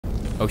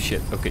Oh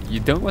shit, okay, you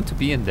don't want to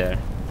be in there.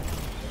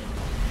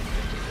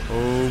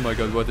 Oh my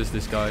god, what is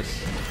this, guys?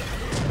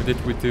 What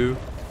did we do?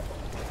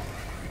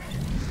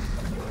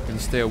 Gonna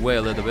stay away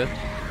a little bit.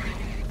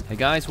 Hey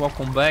guys,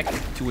 welcome back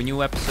to a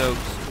new episode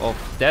of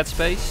Dead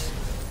Space.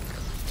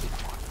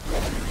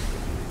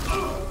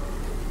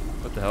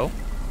 What the hell?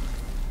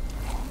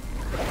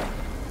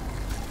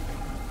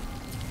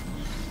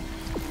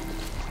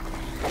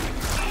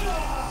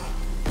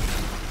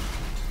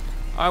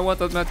 I want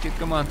that medkit,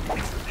 come on.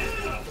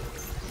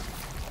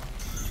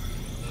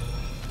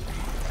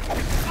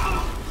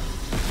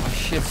 Oh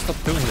shit,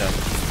 stop doing that.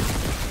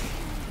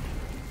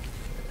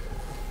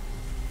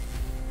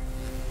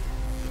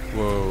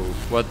 Whoa,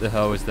 what the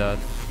hell is that?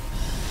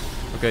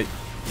 Okay,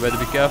 you better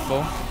be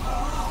careful.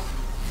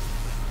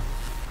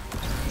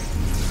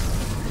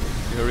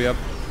 Hurry up.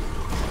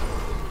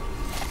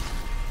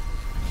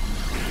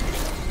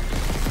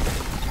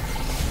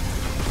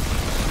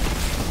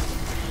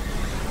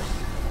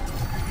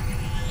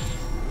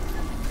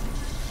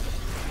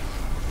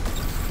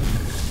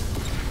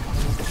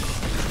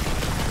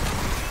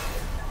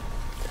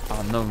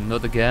 Oh no,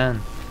 not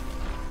again.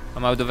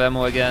 I'm out of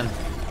ammo again.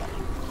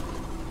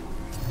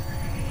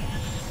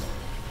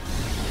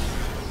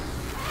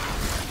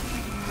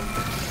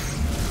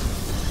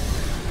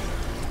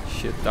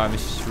 Shit, time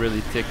is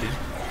really ticking.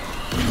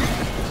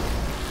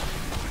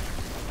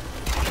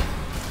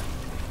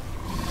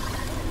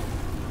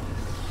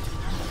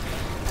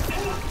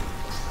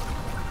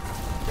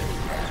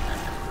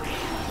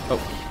 Oh,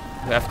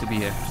 we have to be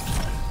here.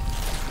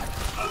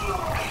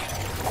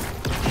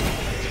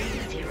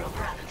 Zero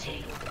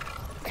gravity.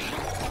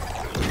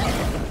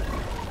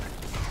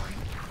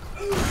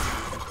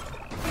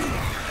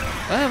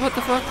 Ah, what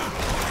the fuck?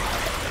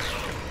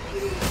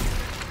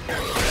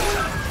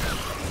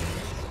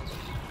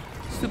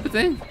 Stupid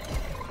thing.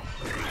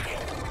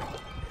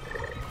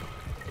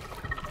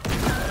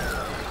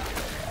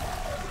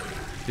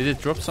 Did it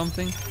drop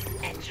something?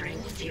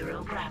 Entering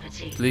zero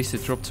gravity. At least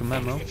it dropped some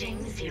ammo.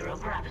 Exiting zero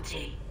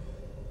gravity.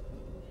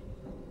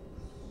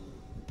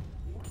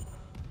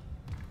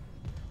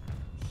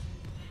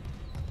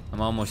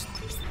 I'm almost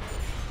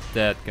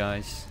dead,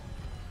 guys.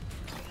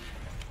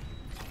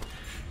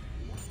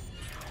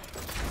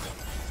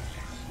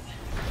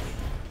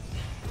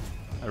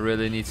 I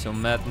really need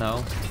some med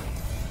now.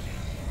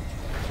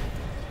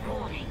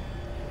 Warning.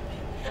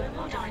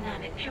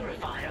 Thermodynamic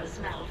purifiers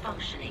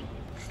malfunctioning.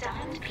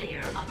 Stand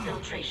clear of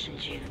filtration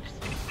tubes.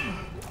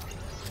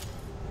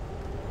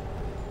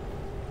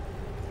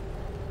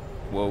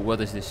 Whoa, what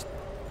is this?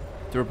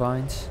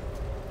 Turbines?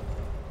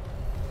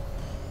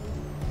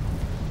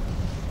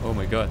 Oh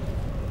my god.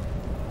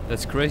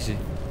 That's crazy.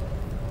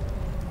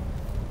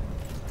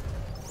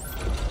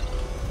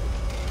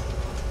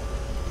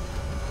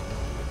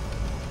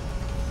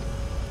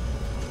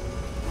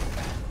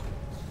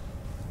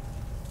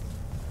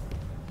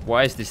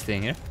 Why is this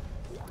thing here?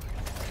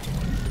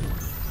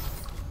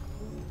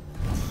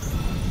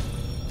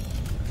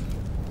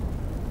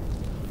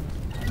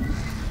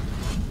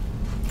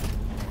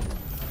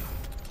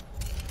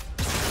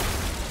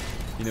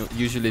 You know,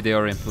 usually they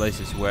are in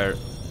places where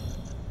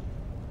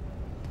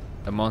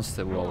a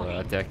monster will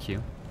attack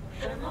you.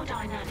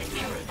 Thermodynamic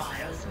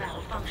purifiers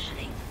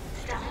malfunctioning.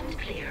 Stand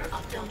clear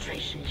of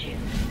filtration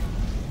tubes.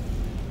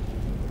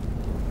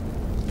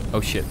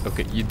 Oh shit,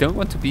 okay, you don't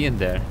want to be in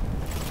there.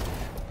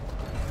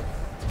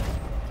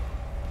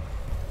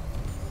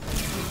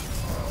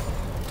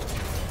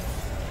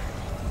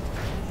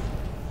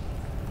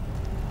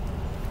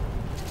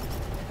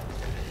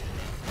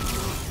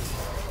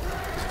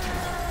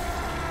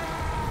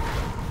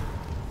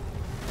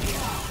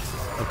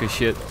 Okay,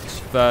 shit, it's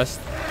fast.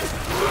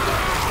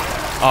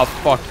 Oh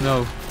fuck,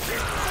 no.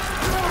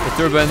 The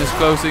turbine is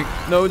closing.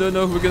 No, no,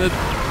 no, we're gonna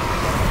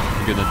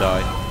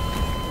die.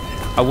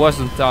 I was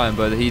on time,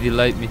 but he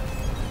delayed me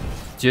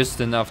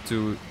just enough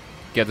to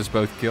get us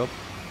both killed.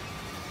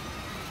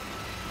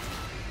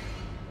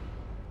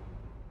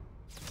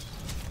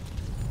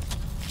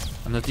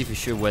 I'm not even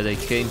sure where they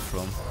came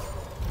from.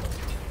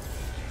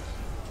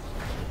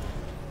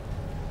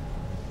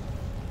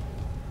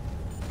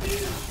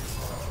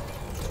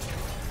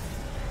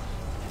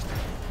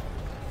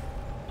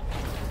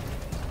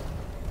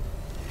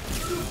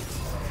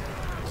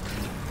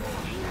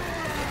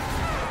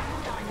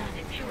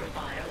 Thermodynamic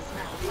purifiers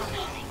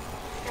malfunctioning.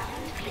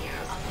 Stand clear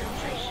of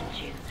filtration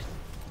tubes.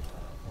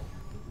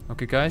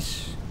 Okay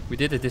guys, we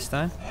did it this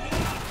time.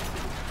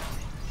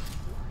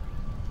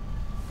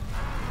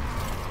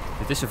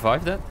 Did they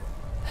survive that?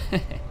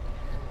 I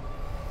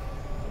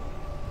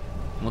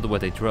wonder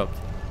what they dropped.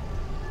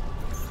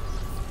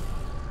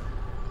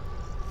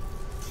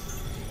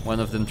 One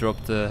of them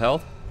dropped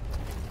health.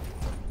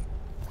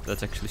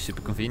 That's actually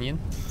super convenient.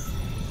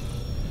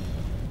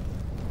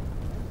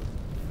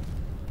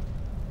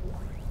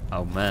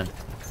 Oh man,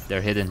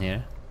 they're hidden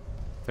here.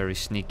 Very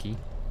sneaky.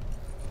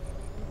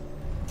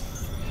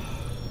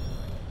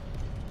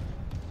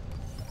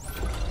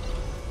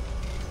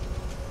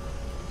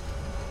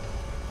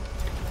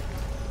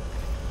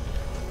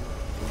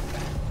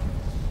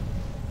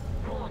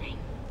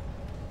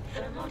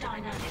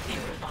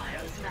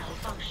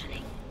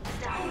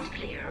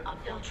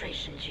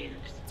 filtration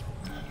tubes.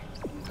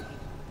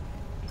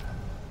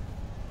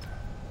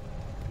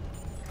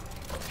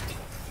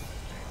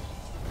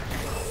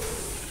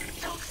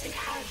 Toxic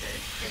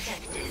hazard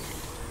detected.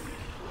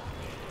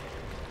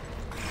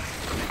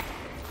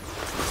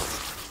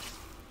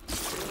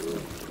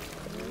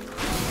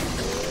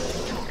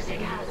 Toxic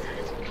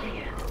hazard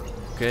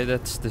cleared. Okay,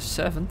 that's the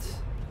 7th.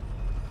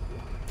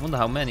 Wonder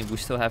how many we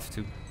still have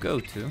to go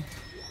to.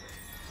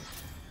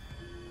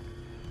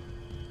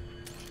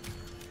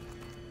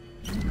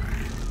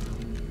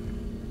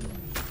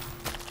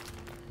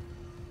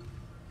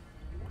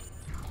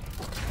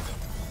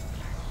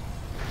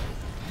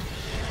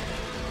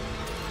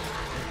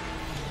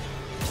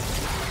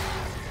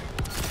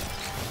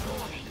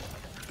 Warning.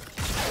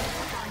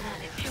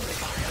 Dynamic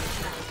purifiers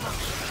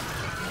malfunctioning.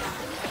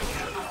 Stand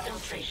clear of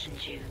filtration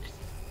tubes.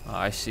 Oh,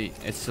 I see.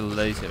 It's a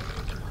laser.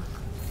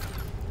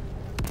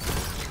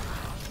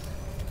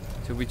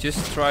 So we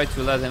just try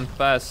to let him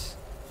pass.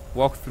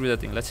 Walk through that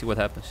thing. Let's see what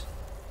happens.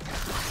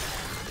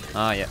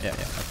 Ah, yeah.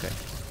 Okay.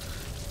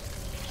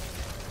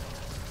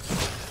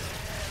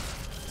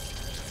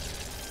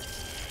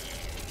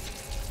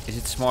 Is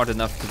it smart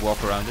enough to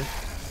walk around it?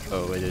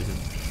 Oh, it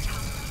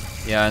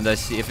isn't. Yeah, and I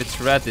see if it's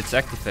red, it's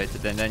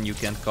activated, and then you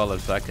can't call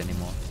it back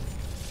anymore.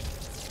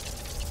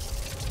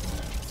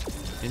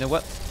 You know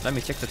what? Let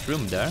me check that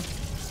room there.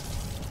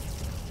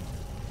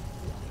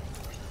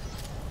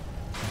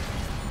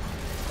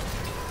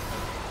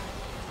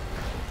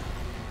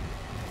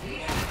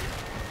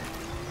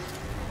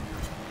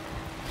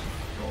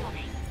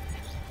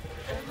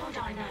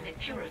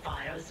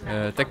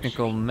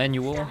 Technical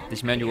manual.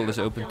 This manual is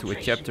open to a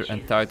chapter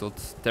entitled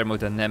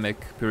Thermodynamic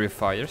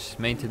Purifiers,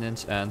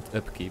 Maintenance and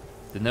Upkeep.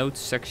 The notes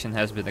section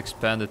has been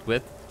expanded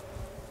with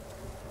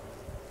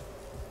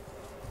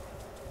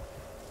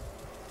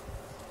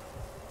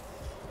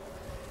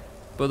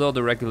put all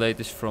the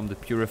regulators from the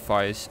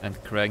purifiers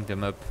and crank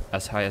them up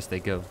as high as they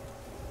go.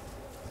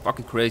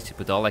 Fucking crazy,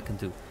 but all I can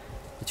do.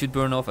 It should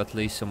burn off at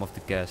least some of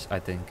the gas, I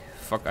think.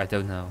 Fuck, I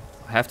don't know.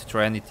 I have to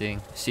try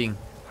anything. Seeing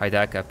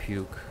Hidaka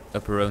puke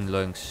up her own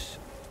lungs.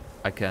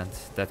 I can't.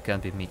 That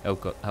can't be me. Oh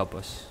god, help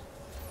us.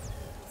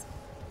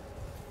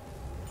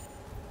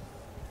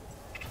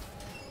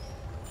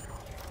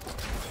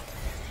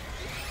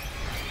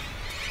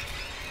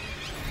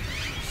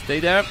 Stay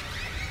there.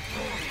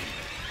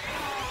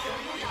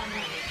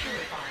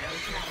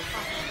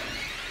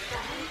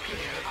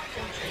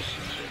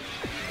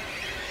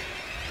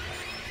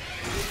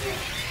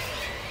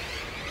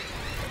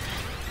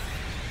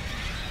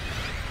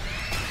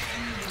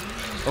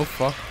 Oh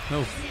fuck,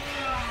 no.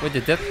 Where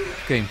did that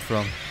came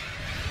from?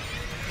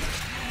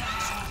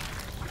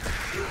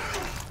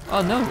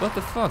 Oh no, what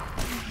the fuck?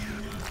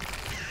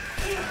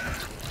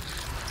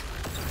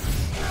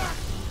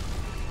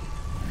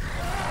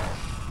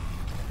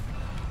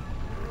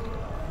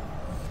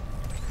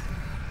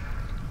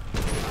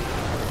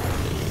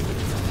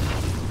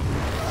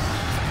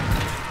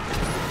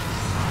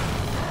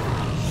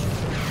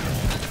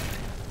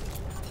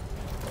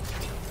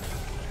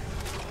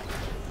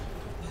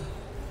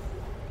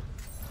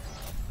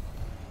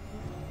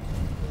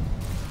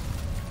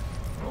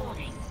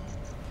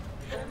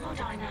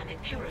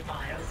 Thermodynamic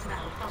purifiers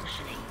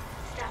malfunctioning.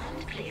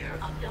 Stand clear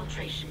of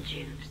filtration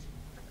tubes.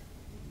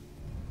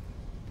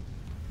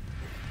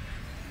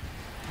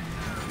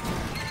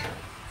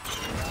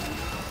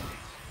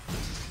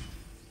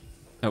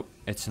 Oh,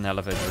 it's an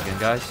elevator again,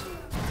 guys.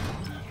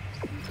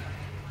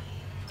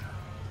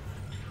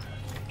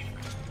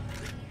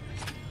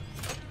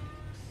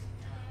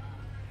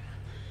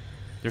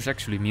 There's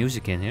actually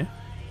music in here,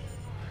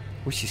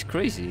 which is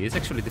crazy. It's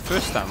actually the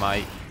first time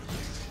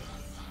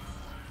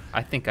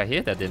I think I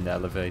hear that in the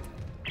elevator.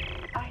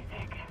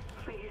 Isaac,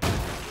 please.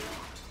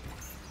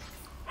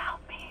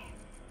 Help me.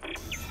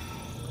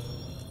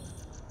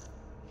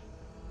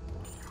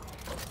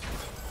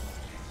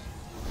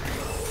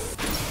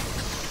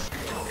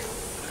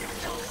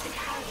 Toxic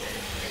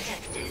hazard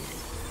detected.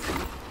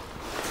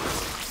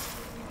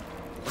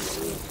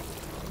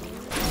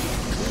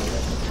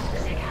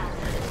 Toxic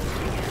hazard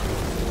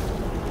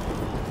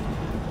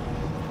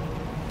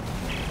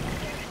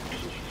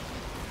cleared.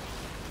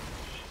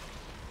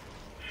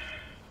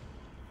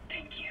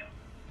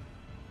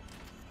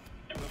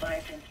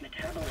 Leviathan's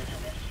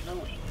metabolism is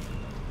slowing.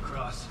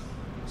 Cross,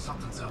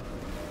 something's up.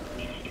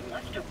 It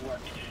must have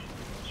worked.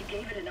 You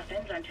gave it enough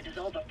enzyme to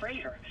dissolve a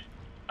freighter.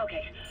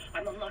 Okay,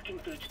 I'm unlocking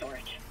food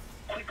storage.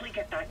 Quickly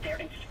get back there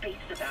and space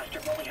the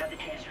bastard while we have the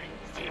chance.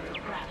 Entering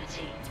zero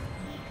gravity.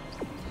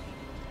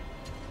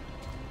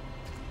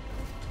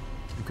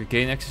 Okay,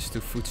 gain access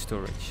to food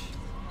storage.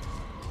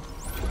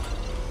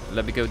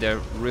 Let me go there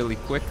really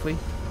quickly.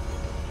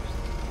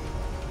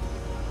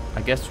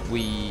 I guess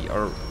we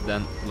are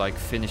then like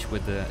finished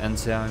with the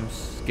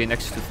enzymes. Gain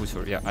access to food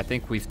storage. Yeah, I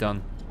think we've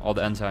done all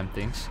the enzyme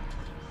things.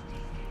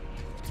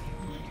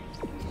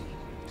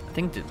 I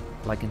think that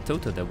like in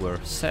total there were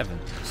seven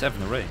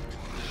already.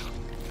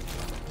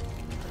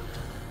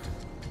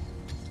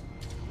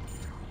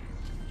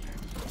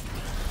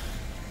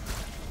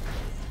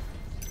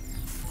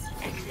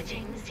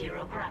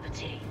 zero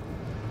gravity.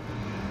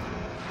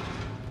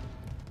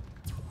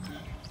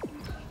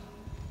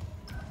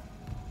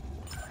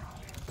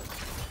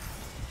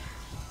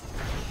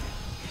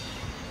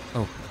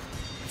 Oh,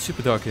 it's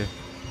super dark here.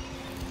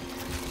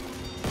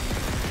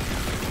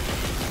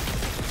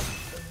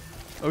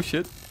 Oh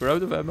shit, we're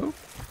out of ammo.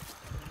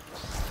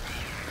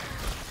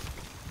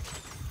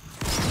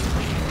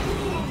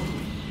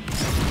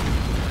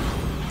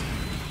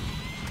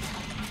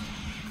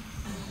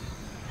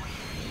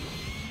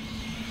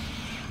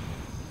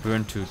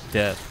 Burn to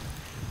death.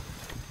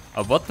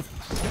 Oh, what the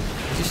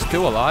f— is he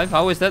still alive?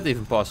 How is that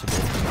even possible?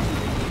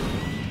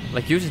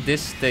 Like, using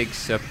this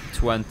takes up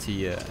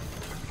 20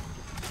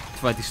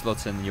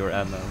 slots in your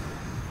ammo.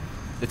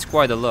 It's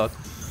quite a lot.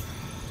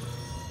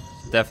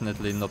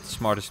 Definitely not the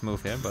smartest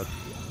move here, but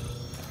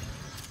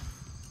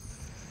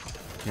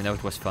you know,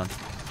 it was fun.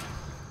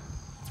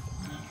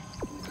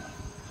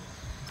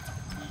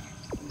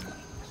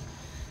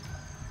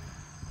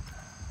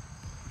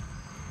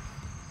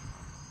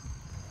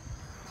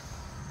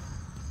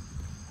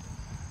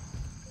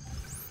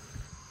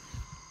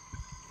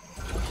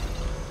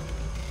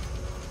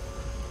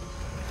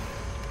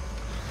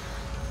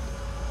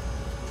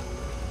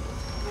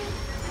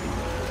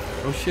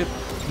 Oh shit,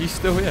 he's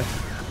still here.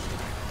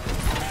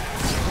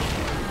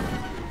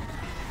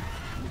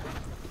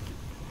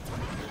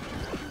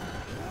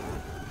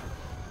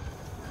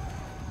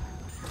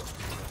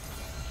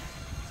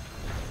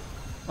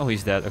 Oh,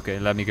 he's dead. Okay,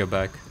 let me go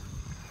back.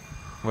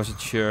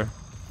 Wasn't sure.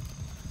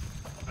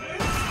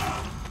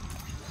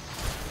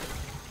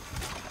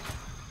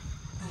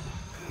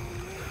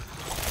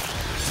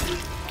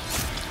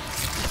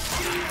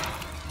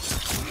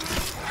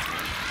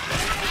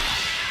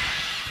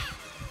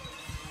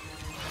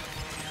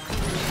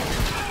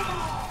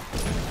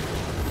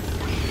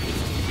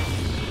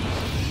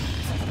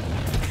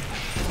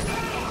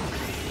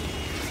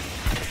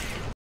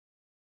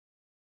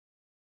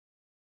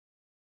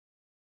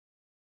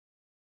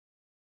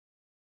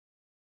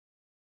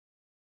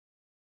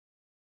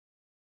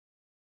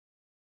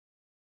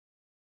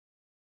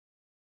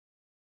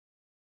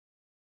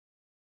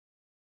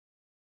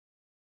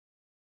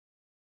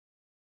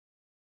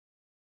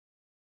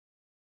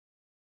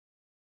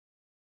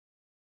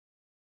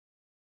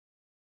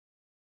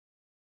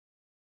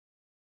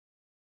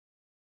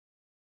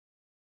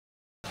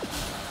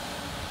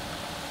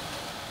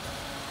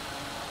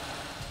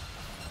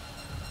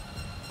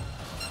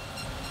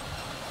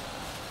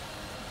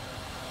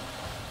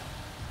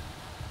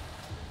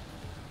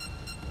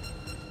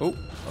 Oh,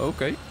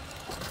 okay.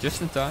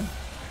 Just in time.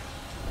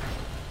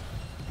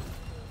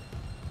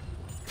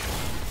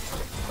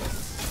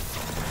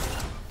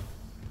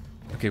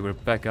 Okay, we're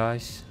back,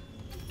 guys.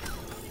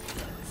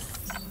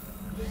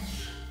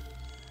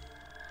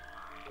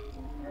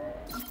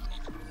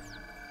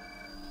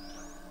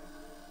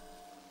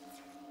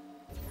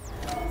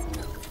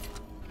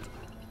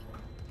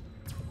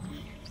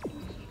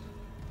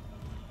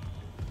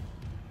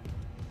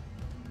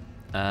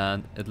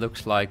 And it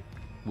looks like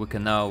we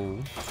can now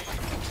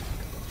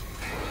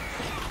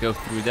go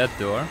through that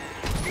door.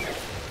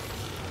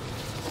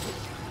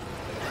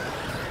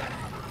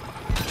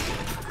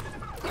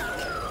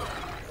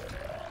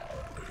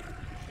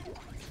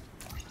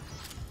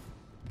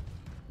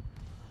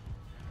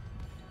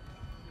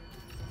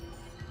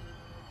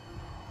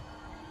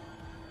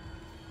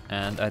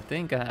 And I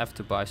think I have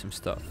to buy some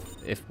stuff,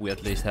 if we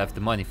at least have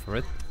the money for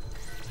it.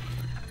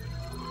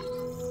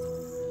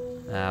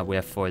 We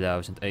have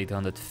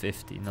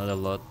 4,850, not a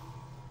lot,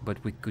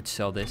 but we could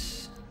sell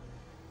this,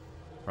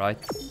 right?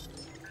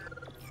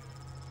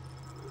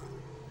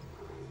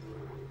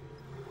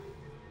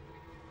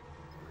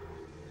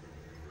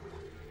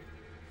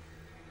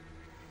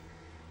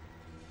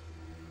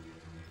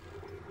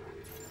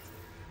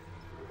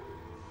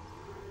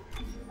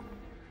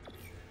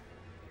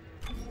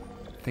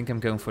 I think I'm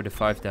going for the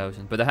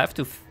 5,000, but I have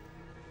to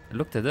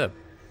look that up.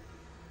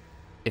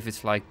 If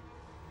it's like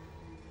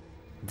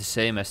the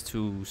same as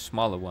two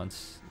smaller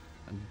ones,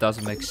 it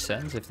doesn't make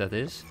sense if that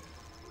is.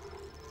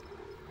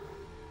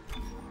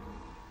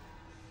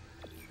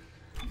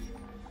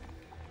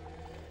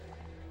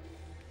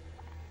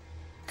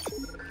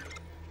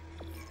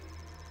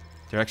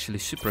 They're actually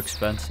super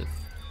expensive.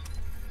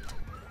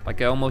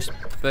 Like I almost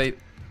paid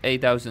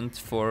 8,000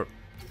 for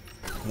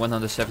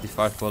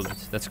 175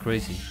 bullets. That's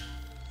crazy.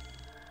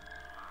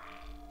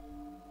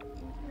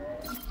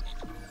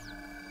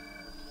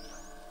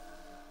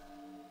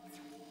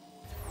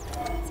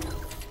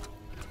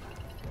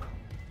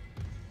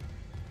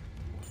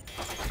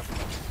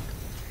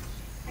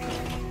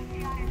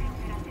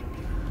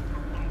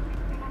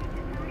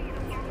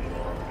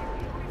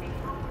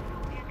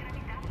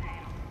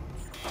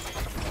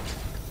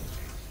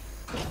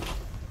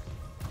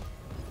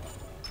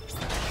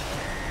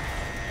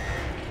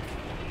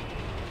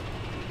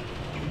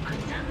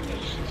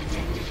 Contamination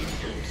detected in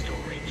food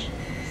storage.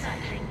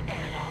 Cycling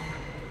airlock.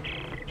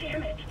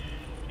 Damn it!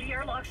 The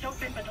airlock's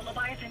open, but the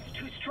Leviathan's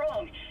too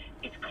strong.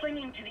 It's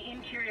clinging to the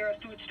interior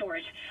of food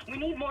storage. We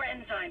need more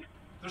enzyme.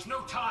 There's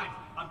no time.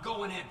 I'm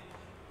going in.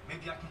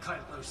 Maybe I can cut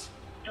it loose.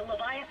 The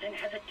Leviathan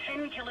has a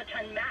 10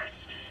 kiloton mass.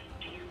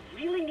 Do you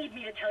really need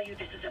me to tell you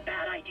this is a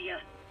bad idea?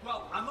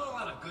 Well, I'm all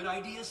out of good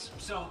ideas,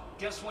 so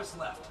guess what's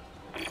left?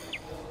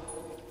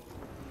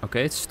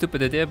 Okay, it's a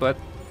stupid idea, but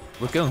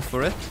we're going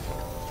for it.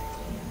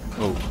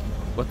 Oh,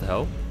 what the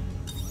hell?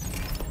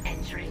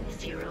 Entering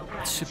zero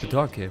gravity. It's super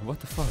dark here, what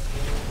the fuck?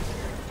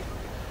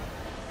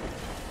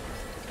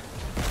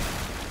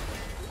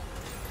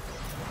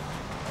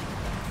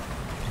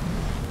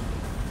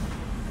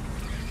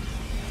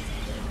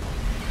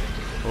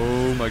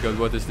 Oh my god,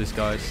 what is this,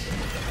 guys?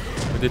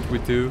 What did we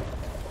do?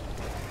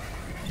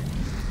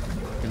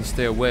 Can you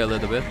stay away a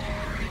little bit?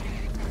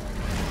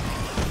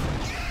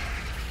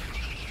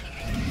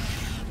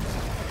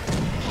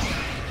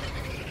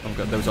 Oh my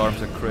god, those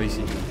arms are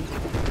crazy.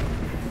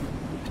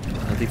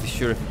 I'm not even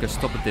sure if we can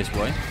stop it this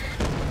way.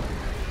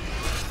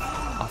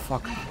 Oh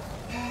fuck.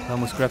 They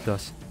almost grabbed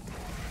us.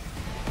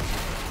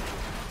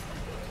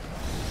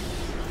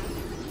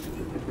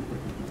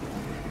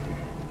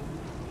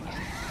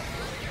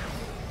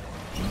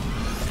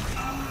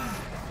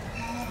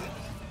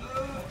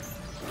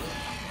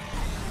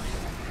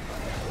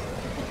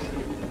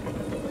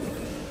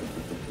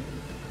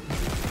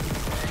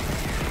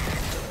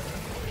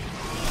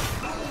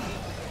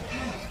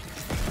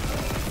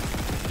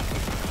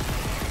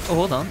 Oh,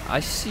 hold on.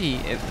 I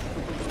see.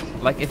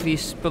 If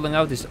he's pulling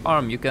out his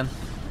arm, you can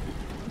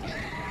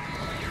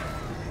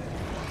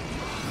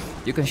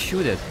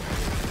shoot it.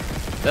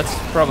 That's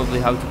probably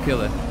how to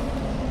kill it.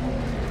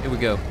 Here we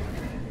go.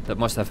 That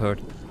must have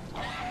hurt.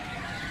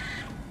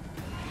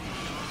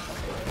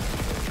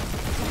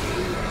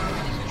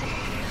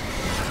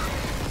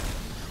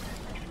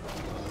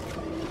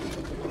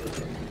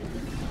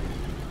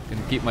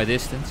 Gonna keep my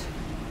distance.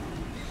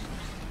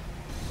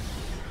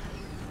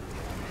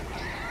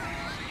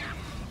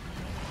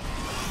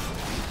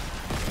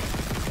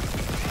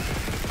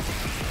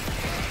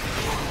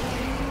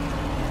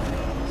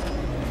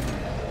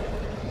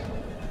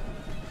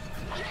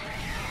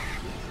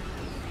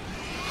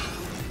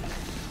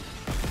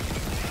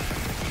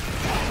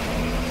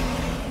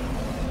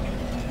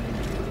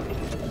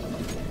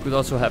 Could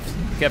also have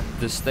kept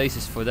the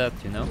stasis for that,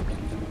 you know.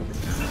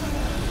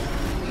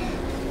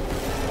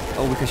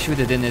 Oh, we can shoot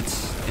it in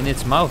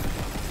its mouth.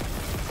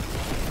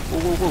 Whoa,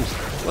 whoa, whoa!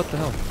 What the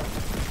hell?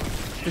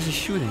 This is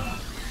shooting.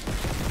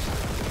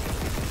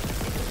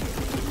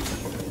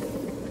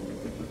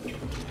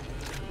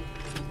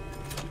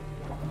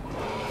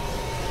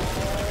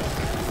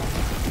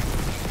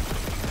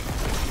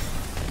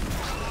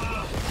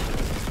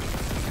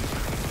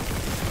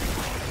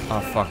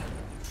 Ah, fuck.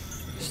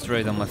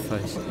 Straight on my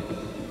face.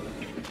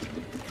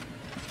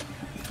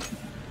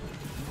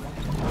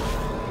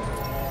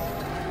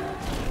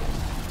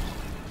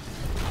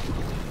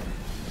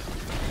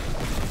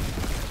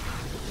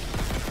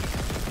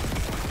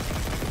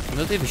 I'm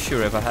not even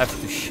sure if I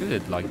have to shoot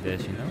it like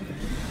this, you know?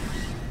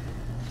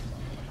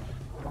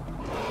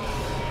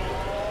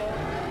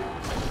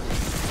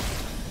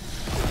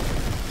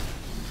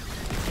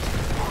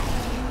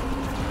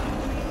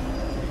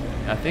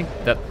 I think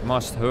that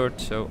must hurt,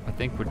 so I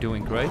think we're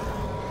doing great.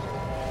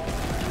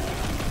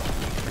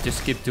 I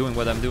just keep doing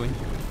what I'm doing.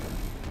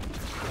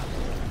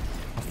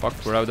 Oh fuck,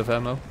 we're out of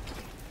ammo.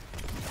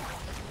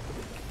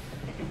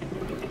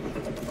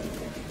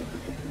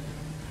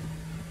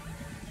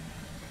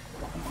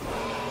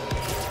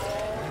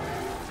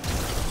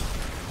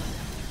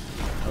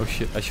 Oh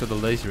shit, I shot a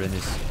laser in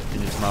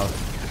his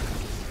mouth.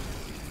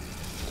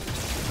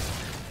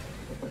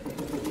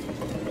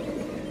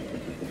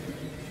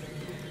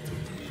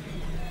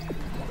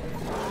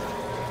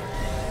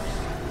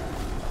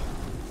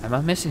 Am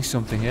I missing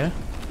something here?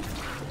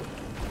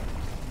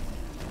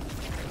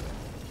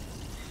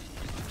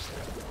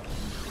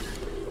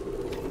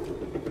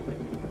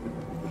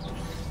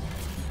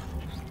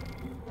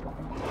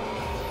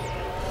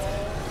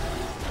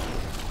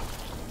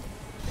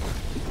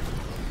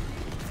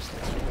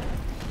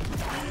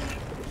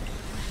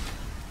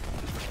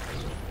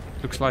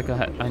 Looks like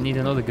I need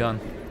another gun.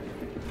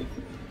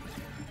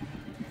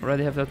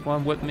 Already have that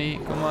one with me,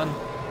 come on.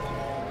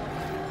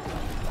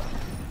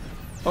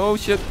 Oh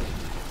shit.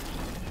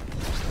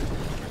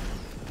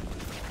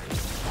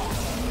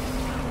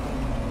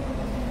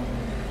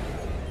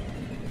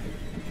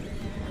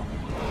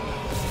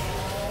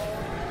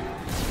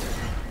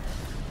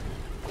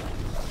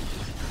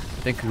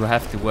 I think you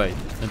have to wait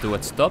until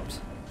it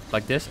stops,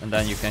 like this, and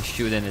then you can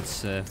shoot in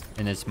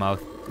its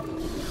mouth.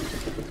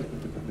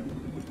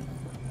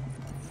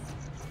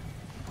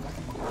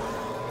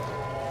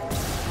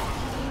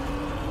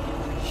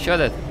 Shot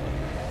it.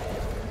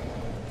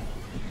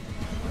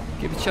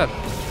 Give it a shot.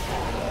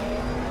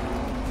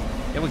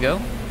 Here we go.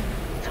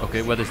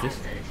 Okay, what is this?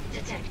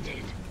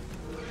 Detected.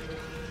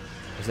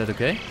 Is that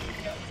okay?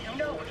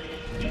 No,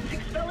 it's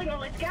expelling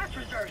all its gas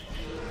reserves.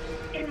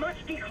 It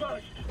must be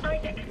close.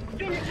 Isaac,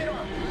 finish it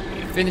off.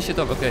 Finish it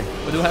up, okay.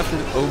 What do I have to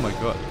do? Oh my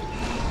god.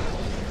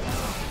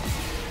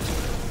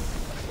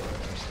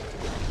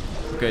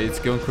 Okay, it's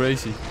going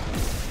crazy.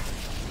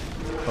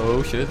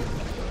 Oh shit.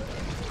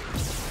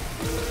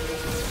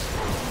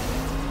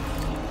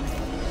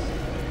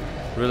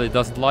 really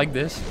doesn't like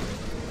this.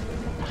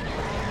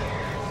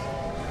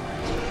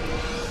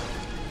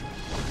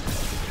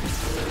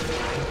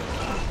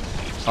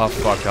 Oh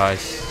fuck,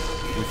 guys.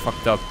 We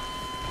fucked up.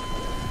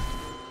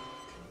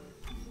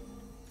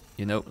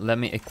 You know, let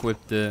me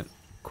equip the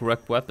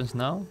correct weapons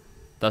now.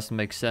 Doesn't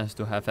make sense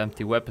to have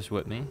empty weapons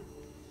with me.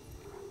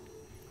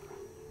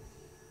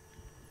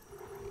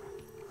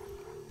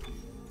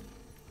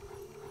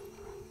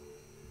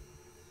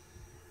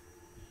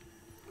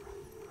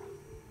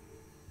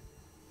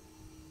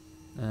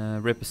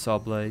 Ripper saw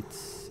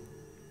blades.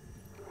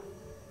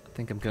 I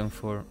think I'm going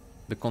for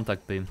the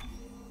contact beam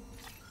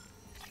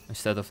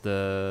instead of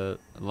the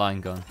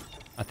line gun.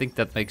 I think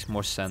that makes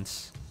more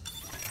sense.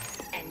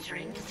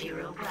 Entering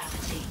zero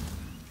gravity.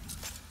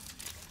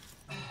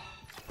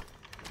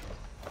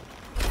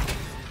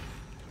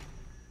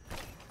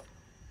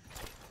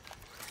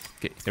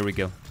 Okay, here we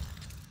go.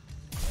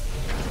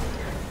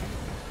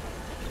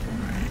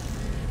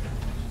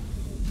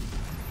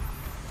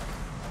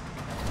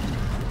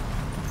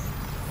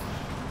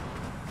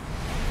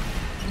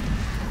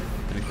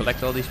 Can we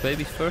collect all these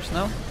babies first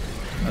now?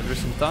 While there's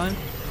some time.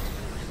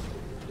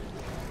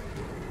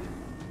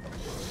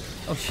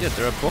 Oh shit,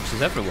 there are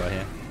boxes everywhere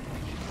here.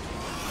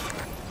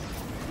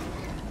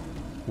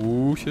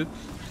 Oh shit.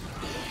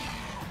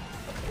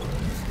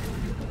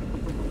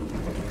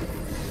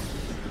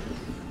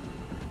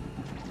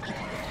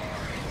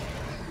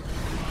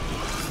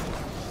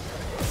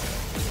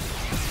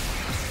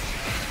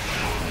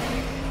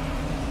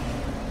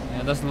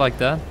 Yeah, doesn't like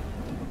that.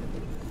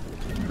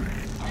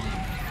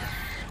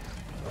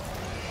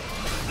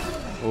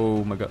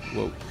 Oh my god,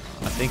 whoa.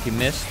 I think he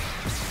missed.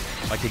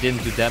 Like he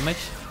didn't do damage.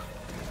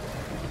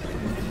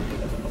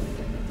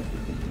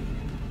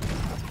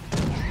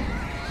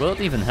 Will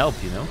it even help,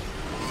 you know?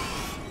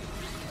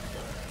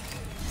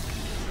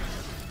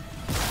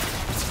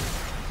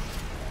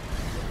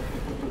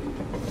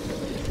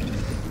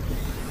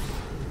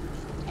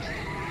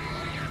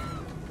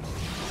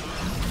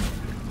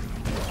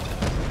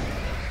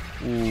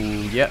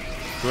 Ooh, yeah,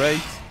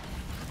 great.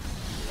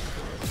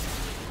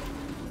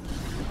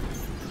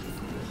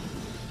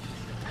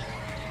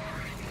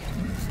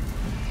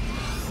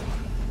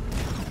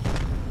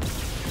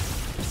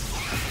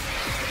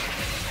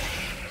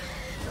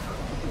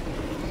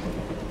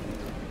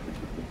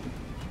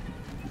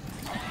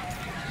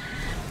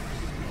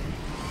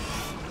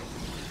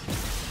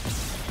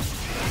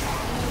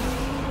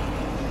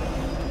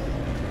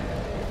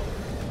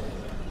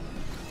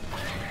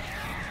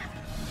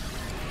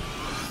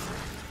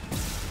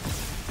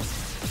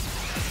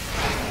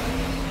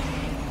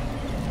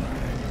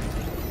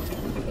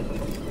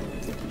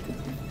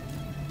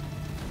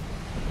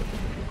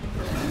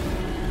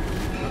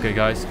 Okay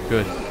guys,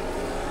 good.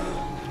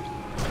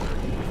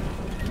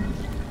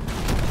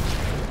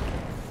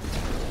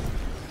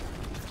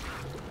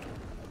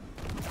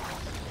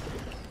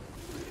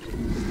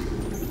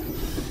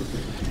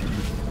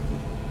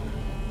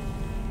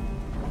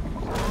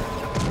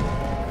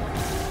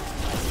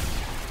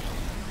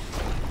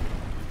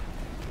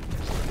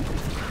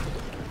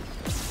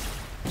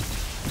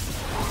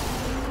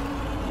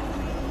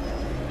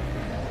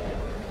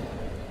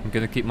 I'm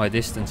gonna keep my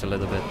distance a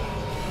little bit.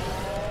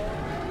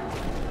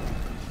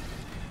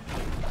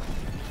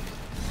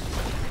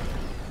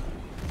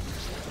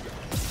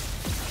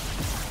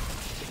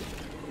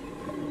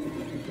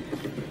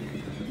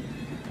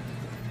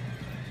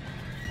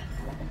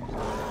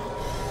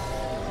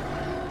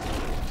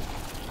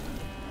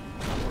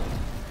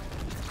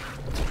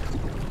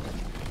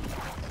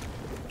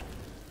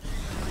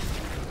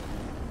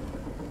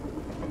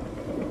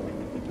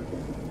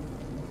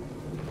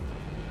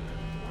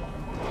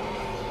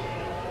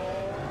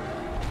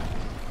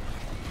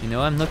 You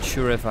know, I'm not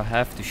sure if I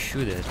have to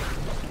shoot it.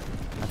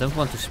 I don't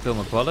want to spill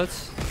my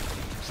bullets.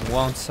 On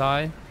one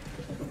side.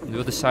 On the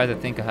other side, I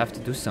think I have to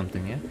do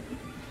something, yeah?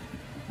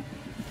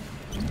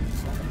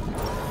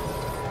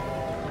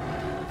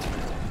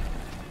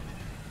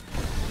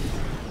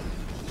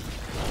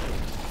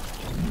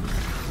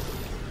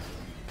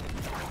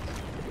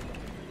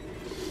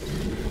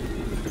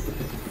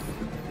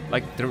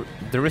 Like,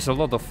 there is a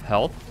lot of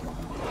help.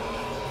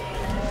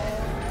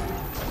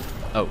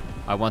 Oh,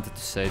 I wanted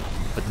to say,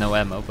 but no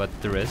ammo, but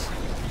there is.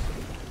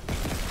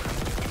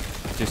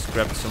 Just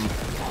grabbed some.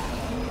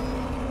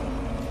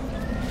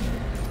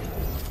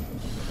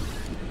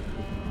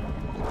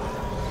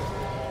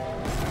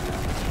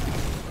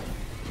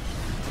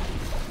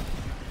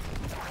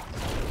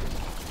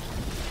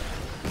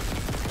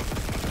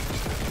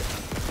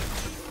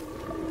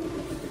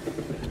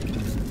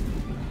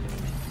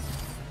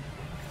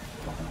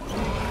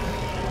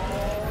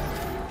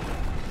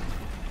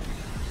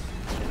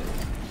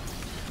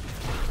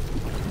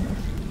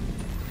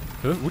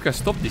 Huh? We can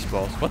stop these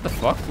balls. What the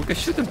fuck? We can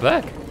shoot them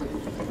back.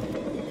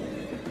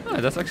 Ah,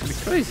 that's actually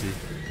crazy.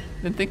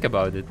 Didn't think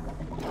about it.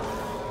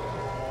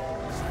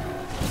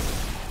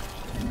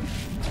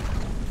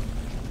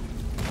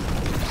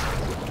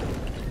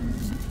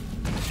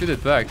 Shoot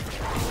it back.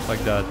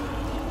 Like that.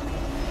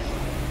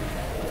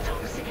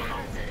 Toxic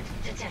hazard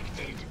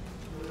detected.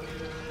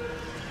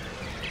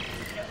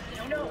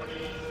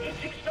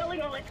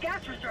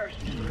 gas reserves.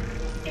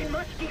 It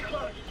must be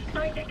closed.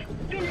 Isaac,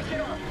 finish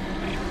it off.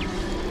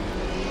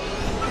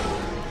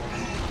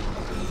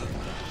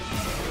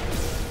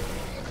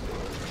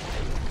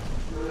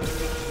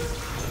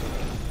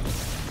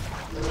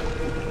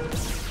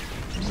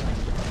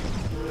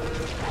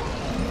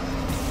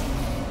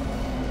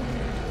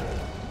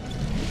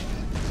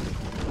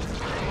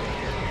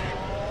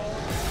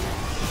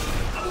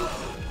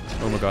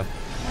 Oh my god.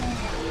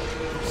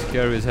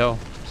 Scary as hell.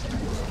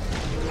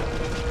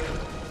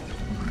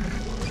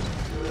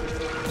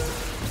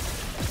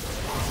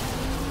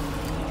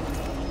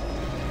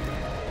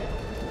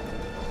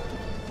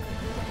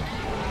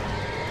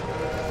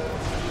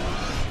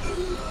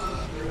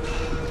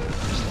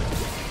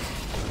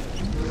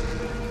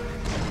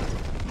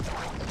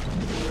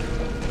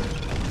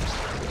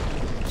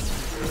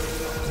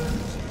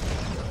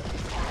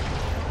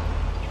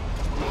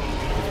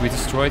 Did we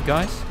destroy it,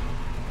 guys?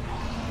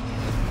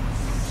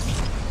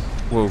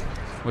 Whoa,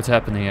 what's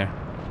happening here?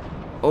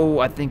 Oh,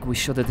 I think we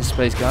shot at this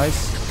place, guys.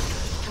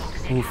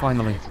 Oh,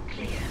 finally.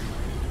 I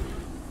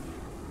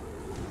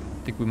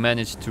think we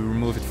managed to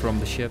remove it from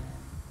the ship.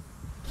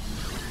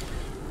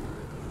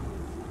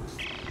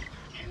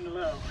 And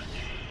lo,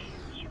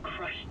 you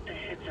crushed the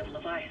heads of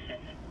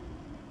Leviathan.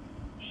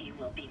 He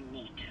will be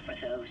meat for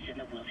those in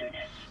the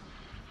wilderness.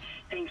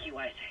 Thank you,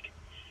 Isaac.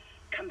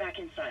 Come back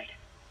inside.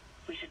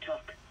 We should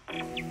talk.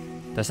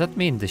 Does that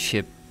mean the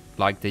ship,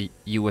 like the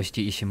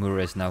USG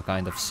Ishimura, is now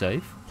kind of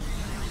safe?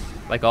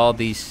 Like all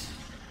these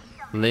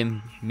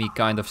limby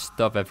kind of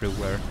stuff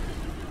everywhere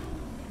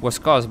was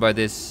caused by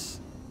this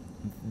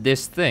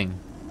thing,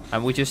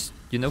 and we just,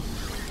 you know,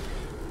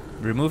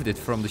 removed it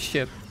from the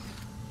ship.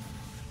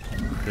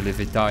 The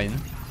LEVIATHAN.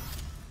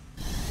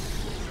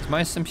 Is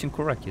my assumption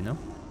correct, you know?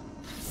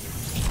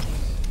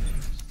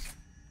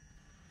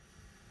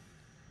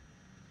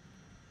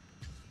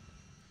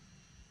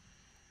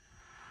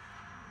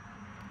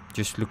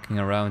 Just looking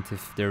around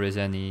if there is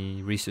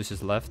any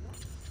resources left.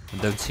 I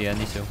don't see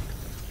any, so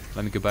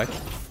let me go back.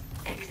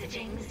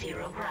 Exiting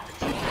zero gravity.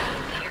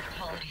 The air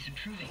quality's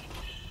improving.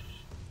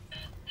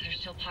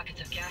 There's still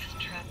pockets of gas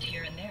trapped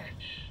here and there.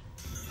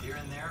 Here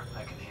and there,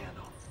 I can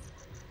handle.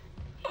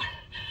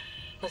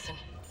 Listen,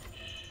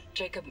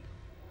 Jacob...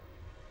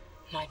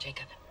 My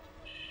Jacob.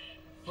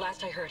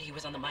 Last I heard, he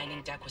was on the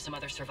mining deck with some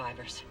other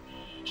survivors.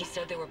 He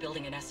said they were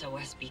building an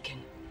SOS beacon.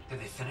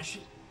 Did they finish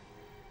it?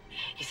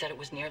 He said it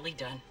was nearly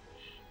done,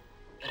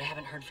 but I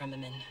haven't heard from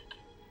him in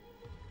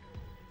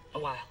a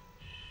while.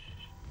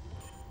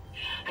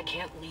 I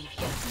can't leave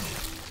yet.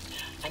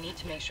 I need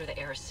to make sure the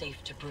air is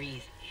safe to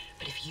breathe.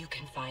 But if you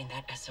can find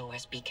that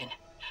SOS beacon,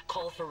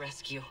 call for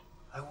rescue.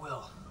 I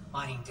will.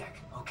 Mining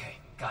deck. Okay,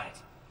 got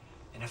it.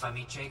 And if I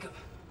meet Jacob?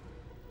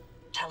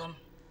 Tell him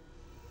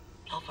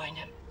I'll find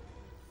him.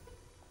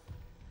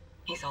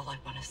 He's all I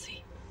want to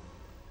see.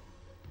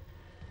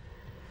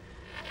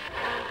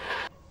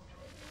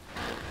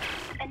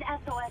 An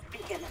SOS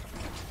beacon.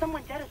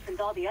 Someone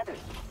jettisoned all the others.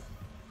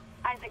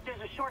 Isaac,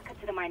 there's a shortcut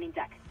to the mining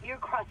deck. You're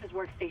across his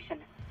workstation.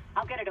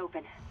 I'll get it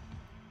open.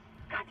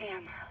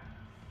 Goddamn.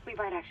 We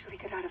might actually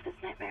get out of this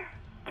nightmare.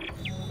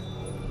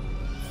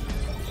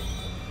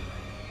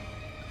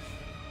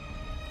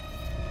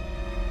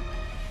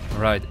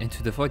 Right,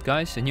 Into the Void,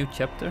 guys. A new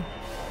chapter.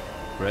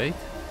 Great.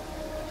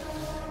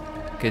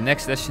 Okay,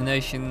 next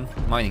destination,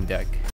 mining deck.